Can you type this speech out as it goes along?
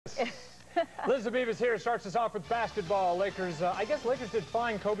Liz Zabibas here starts us off with basketball. Lakers, I guess Lakers did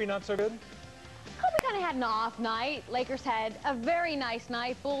fine. Kobe not so good. Kobe kind of had an off night. Lakers had a very nice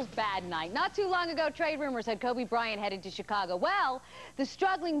night. Bulls bad night. Not too long ago, trade rumors had Kobe Bryant headed to Chicago. Well, the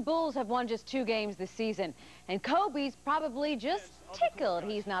struggling Bulls have won just 2 games this season. And Kobe's probably just tickled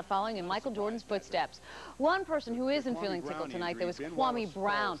he's not following in Michael Jordan's footsteps. One person who isn't feeling tickled tonight, though, is Kwame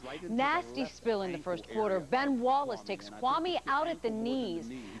Brown. Nasty spill in the first quarter. Ben Wallace takes Kwame out at the knees.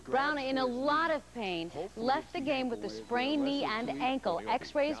 Brown, in a lot of pain, left the game with a sprained knee and ankle.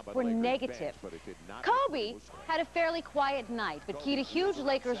 X-rays were negative. Kobe had a fairly quiet night, but keyed a huge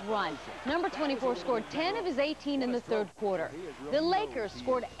Lakers run. Number 24 scored 10 of his 18 in the third quarter. The Lakers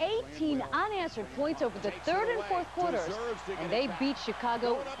scored 18 unanswered points over the third and fourth quarters, and they beat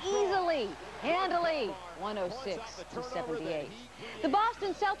Chicago easily, handily, 106-78. The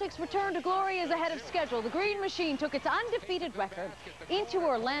Boston Celtics returned to glory as ahead of schedule. The Green Machine took its undefeated record into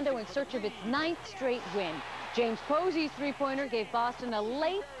Orlando in search of its 9th straight win. James Posey's three-pointer gave Boston a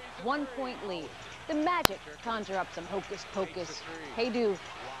late 1-point lead. The Magic conjure up some hocus-pocus. Hedo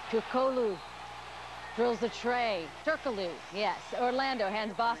Turkoglu drills the tray. Turkoglu, yes. Orlando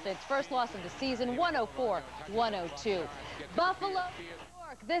hands Boston its first loss of the season, 104-102. Buffalo, New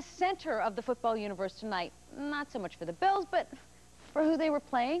York, the center of the football universe tonight. Not so much for the Bills, but for who they were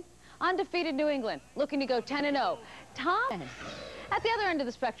playing. Undefeated New England, looking to go 10-0. Tom, at the other end of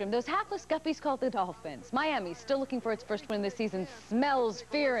the spectrum, those hapless guppies called the Dolphins. Miami, still looking for its first win this season, smells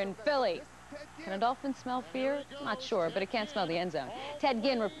fear in Philly. Can a dolphin smell fear? Not sure, but it can't smell the end zone. Ted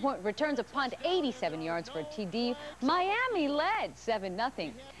Ginn returns a punt 87 yards for a TD. Miami led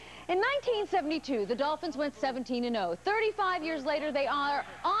 7-0. In 1972, the Dolphins went 17-0. 35 years later, they are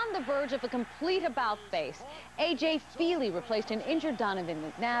on the verge of a complete about-face. A.J. Feely replaced an injured Donovan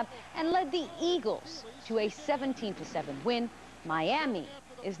McNabb and led the Eagles to a 17-7 win. Miami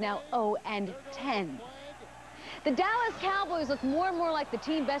is now 0-10. The Dallas Cowboys look more and more like the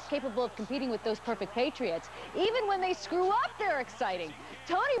team best capable of competing with those perfect Patriots. Even when they screw up, they're exciting.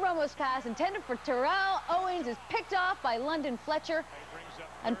 Tony Romo's pass intended for Terrell Owens is picked off by London Fletcher.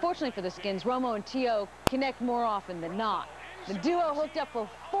 Unfortunately for the Skins, Romo and T.O. connect more often than not. The duo hooked up for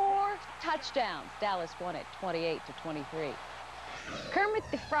 4 touchdowns. Dallas won it 28-23. Kermit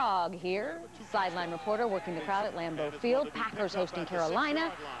the Frog here, sideline reporter working the crowd at Lambeau Field. Packers hosting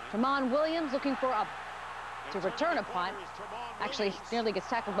Carolina. Tramon Williams looking for to return a punt. Actually, nearly gets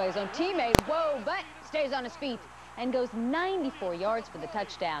tackled by his own teammate. Whoa, but stays on his feet and goes 94 yards for the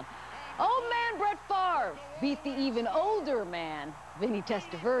touchdown. Old man Brett Favre beat the even older man, Vinny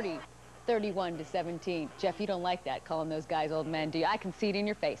Testaverde, 31-17. Jeff, you don't like that, calling those guys old men, do you? I can see it in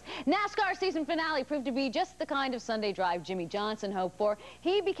your face. NASCAR season finale proved to be just the kind of Sunday drive Jimmy Johnson hoped for.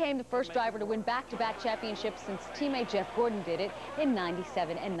 He became the first driver to win back-to-back championships since teammate Jeff Gordon did it in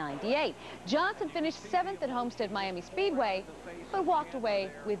 '97 and '98. Johnson finished 7th at Homestead Miami Speedway, but walked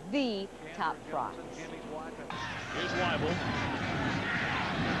away with the top prize. Here's Weibel.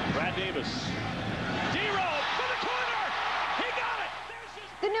 Brad Davis. D-roll for the corner. He got it.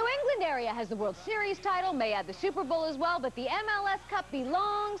 The New England area has the World Series title, may add the Super Bowl as well, but the MLS Cup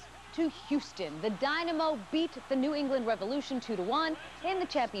belongs to Houston. The Dynamo beat the New England Revolution 2-1 in the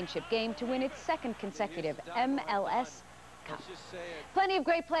championship game to win its 2nd consecutive MLS Cup. Plenty of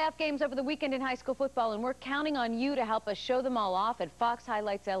great playoff games over the weekend in high school football, and we're counting on you to help us show them all off at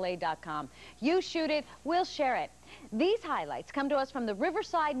FoxHighlightsLA.com. You shoot it, we'll share it. These highlights come to us from the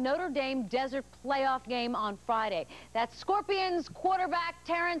Riverside Notre Dame Desert playoff game on Friday. That's Scorpions quarterback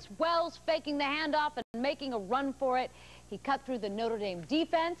Terrence Wells faking the handoff and making a run for it. He cut through the Notre Dame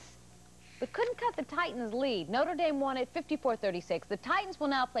defense, but couldn't cut the Titans' lead. Notre Dame won it 54-36. The Titans will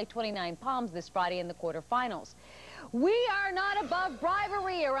now play 29 Palms this Friday in the quarterfinals. We are not above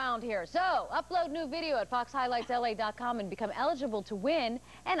bribery around here, so upload new video at FoxHighlightsLA.com and become eligible to win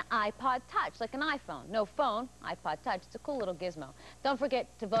an iPod Touch, like an iPhone. No phone, iPod Touch. It's a cool little gizmo. Don't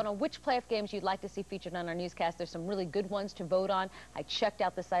forget to vote on which playoff games you'd like to see featured on our newscast. There's some really good ones to vote on. I checked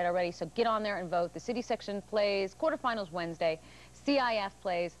out the site already, so get on there and vote. The City Section plays quarterfinals Wednesday. CIF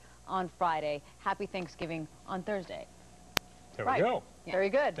plays on Friday. Happy Thanksgiving on Thursday. There we go. Yeah. Very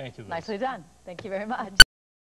good. Thank you, Liz. Nicely done. Thank you very much.